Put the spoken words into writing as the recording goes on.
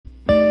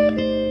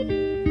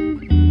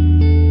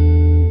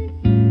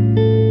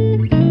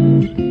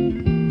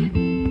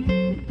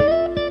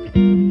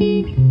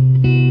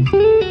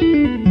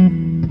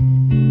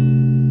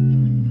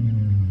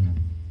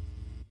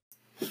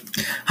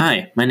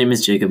My name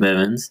is Jacob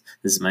Evans.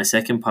 This is my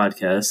second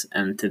podcast,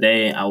 and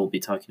today I will be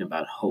talking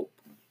about hope.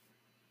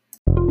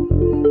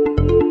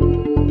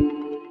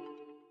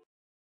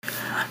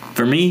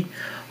 For me,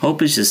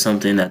 hope is just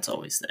something that's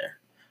always there.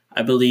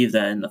 I believe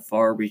that in the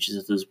far reaches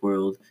of this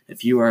world,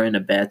 if you are in a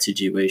bad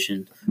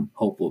situation,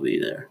 hope will be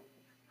there.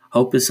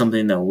 Hope is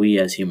something that we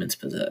as humans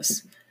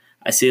possess.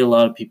 I see a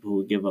lot of people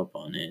who give up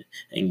on it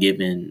and give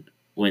in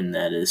when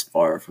that is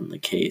far from the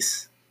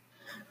case.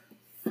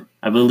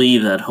 I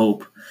believe that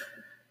hope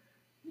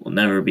will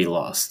never be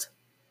lost.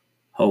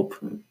 Hope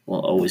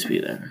will always be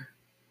there.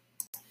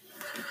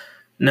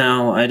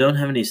 Now, I don't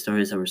have any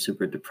stories that were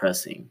super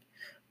depressing,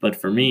 but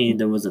for me,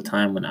 there was a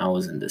time when I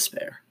was in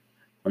despair.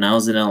 When I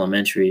was in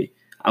elementary,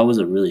 I was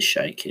a really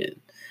shy kid.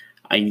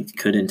 I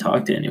couldn't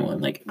talk to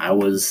anyone. I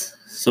was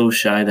so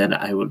shy that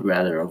I would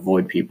rather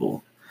avoid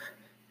people.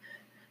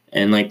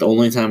 And the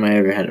only time I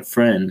ever had a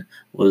friend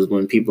was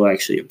when people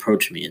actually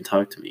approached me and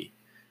talked to me.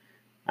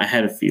 I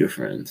had a few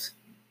friends.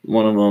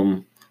 One of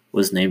them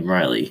was named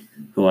Riley,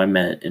 who I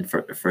met in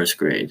first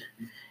grade.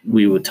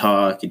 We would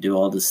talk and do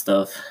all this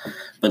stuff,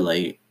 but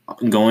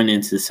going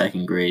into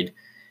second grade,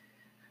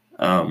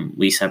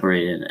 we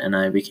separated and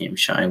I became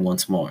shy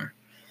once more.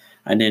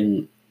 I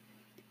didn't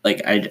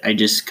I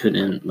just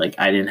couldn't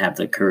I didn't have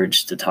the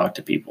courage to talk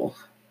to people.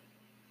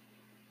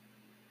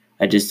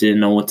 I just didn't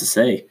know what to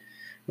say.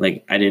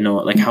 I didn't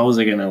know how was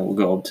I gonna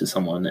go up to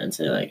someone and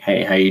say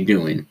hey, how you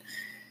doing?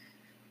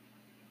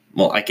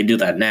 Well, I could do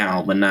that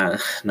now, but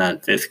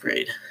not fifth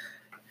grade.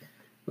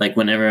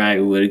 Whenever I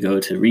would go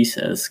to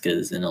recess,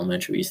 because in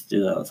elementary we used to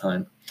do that all the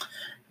time,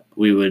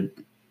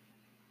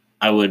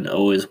 I would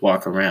always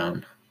walk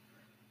around,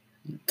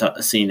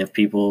 seeing if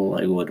people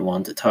would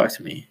want to talk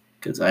to me,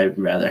 because I'd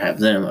rather have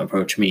them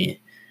approach me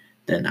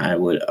than I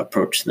would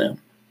approach them.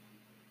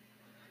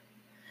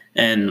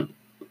 And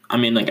I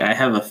mean, I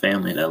have a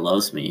family that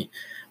loves me,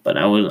 but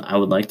I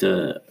would like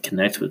to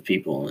connect with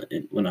people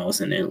when I was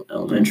in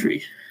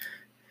elementary.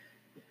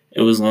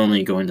 It was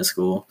lonely going to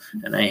school,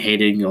 and I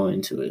hated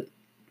going to it.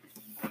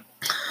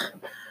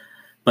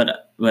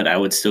 But I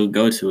would still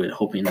go to it,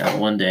 hoping that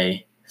one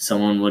day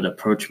someone would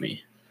approach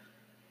me.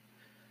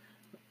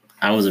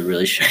 I was a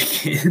really shy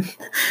kid.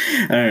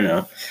 I don't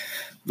know.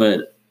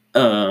 But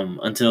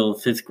until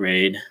fifth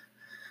grade,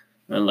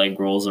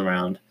 rolls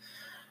around.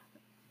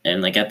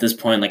 And at this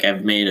point,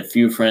 I've made a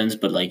few friends,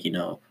 but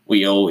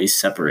we always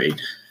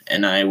separate.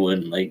 And I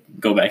would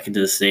go back into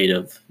the state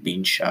of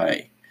being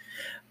shy.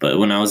 But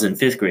when I was in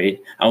fifth grade,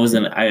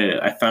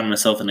 I found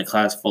myself in a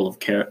class full of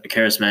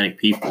charismatic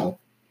people,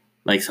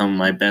 some of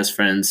my best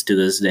friends to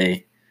this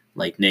day,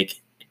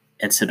 Nick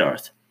and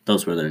Siddharth.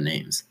 Those were their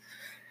names.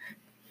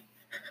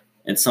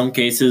 In some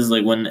cases,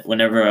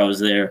 whenever I was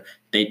there,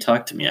 they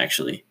talked to me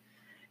actually,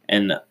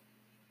 and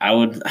I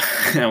would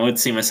I would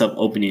see myself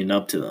opening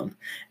up to them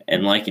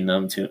and liking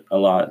them too a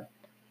lot.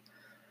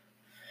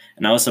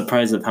 And I was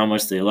surprised of how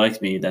much they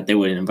liked me, that they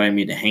would invite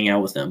me to hang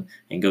out with them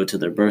and go to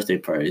their birthday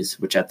parties,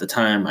 which at the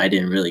time I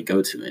didn't really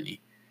go to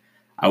any.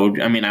 I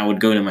would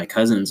go to my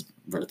cousin's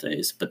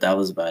birthdays, but that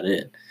was about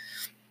it.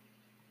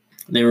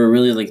 They were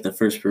really the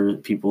first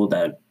people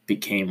that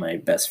became my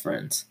best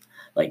friends.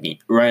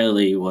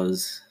 Riley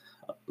was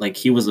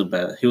he was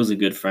a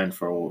good friend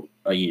for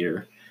a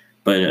year,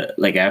 but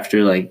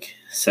after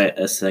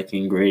a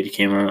second grade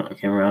came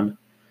around,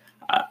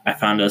 I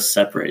found us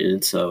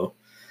separated. So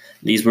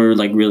these were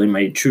really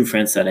my true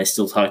friends that I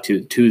still talk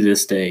to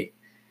this day.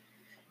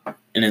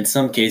 And in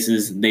some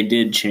cases, they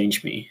did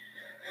change me.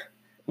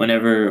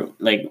 Whenever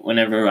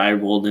I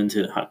rolled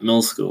into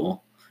middle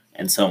school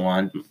and so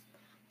on,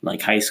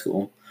 high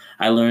school,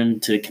 I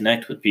learned to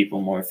connect with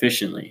people more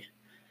efficiently.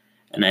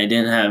 And I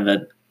didn't have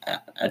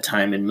a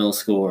time in middle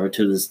school or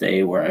to this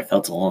day where I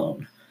felt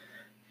alone.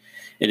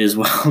 It is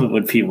wild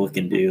what people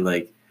can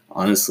do,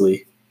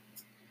 honestly.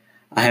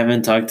 I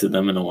haven't talked to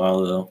them in a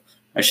while, though.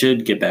 I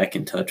should get back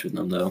in touch with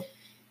them, though.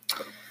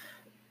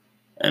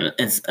 And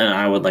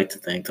I would like to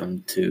thank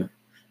them, too.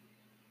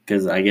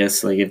 Because I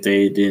guess, if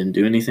they didn't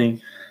do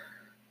anything,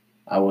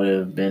 I would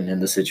have been in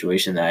the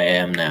situation that I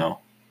am now.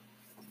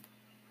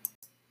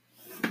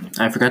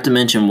 I forgot to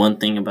mention one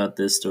thing about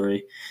this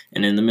story.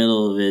 And in the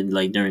middle of it,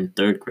 during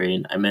third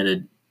grade, I met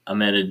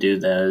a dude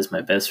that is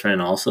my best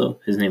friend also.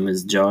 His name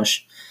is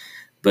Josh.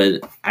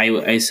 But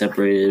I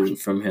separated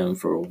from him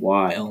for a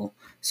while,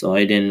 so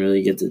I didn't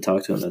really get to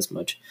talk to him as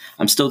much.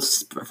 I'm still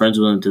friends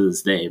with him to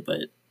this day,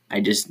 but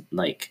I just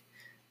I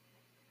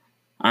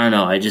don't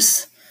know.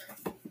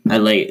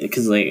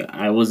 Because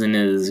I was in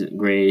his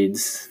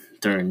grades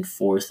during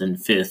fourth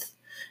and fifth,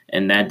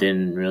 and that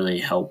didn't really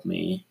help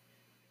me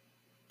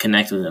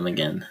connect with him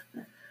again.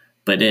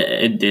 But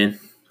it did.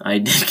 I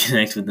did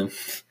connect with him,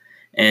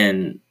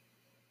 and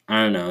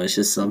I don't know. It's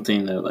just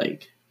something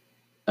that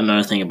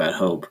another thing about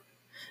hope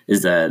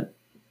is that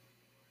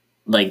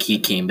he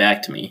came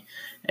back to me,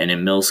 and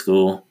in middle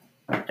school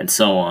and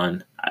so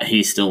on,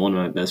 he's still one of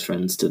my best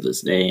friends to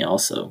this day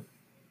also.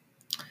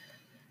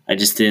 I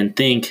just didn't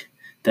think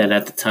that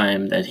at the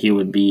time that he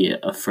would be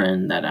a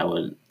friend that I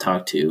would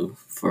talk to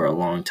for a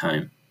long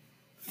time.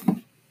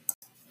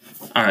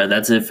 All right,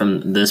 that's it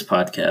from this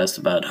podcast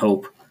about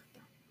hope.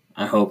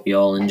 I hope you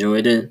all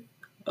enjoyed it.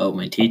 I hope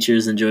my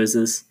teachers enjoys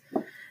this,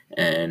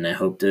 and I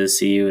hope to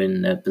see you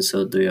in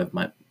episode 3 of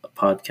my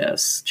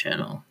podcast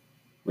channel,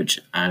 which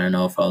I don't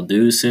know if I'll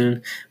do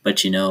soon,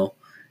 but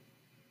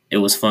it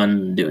was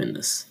fun doing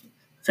this.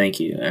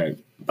 Thank you. All right,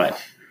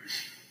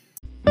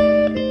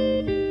 bye.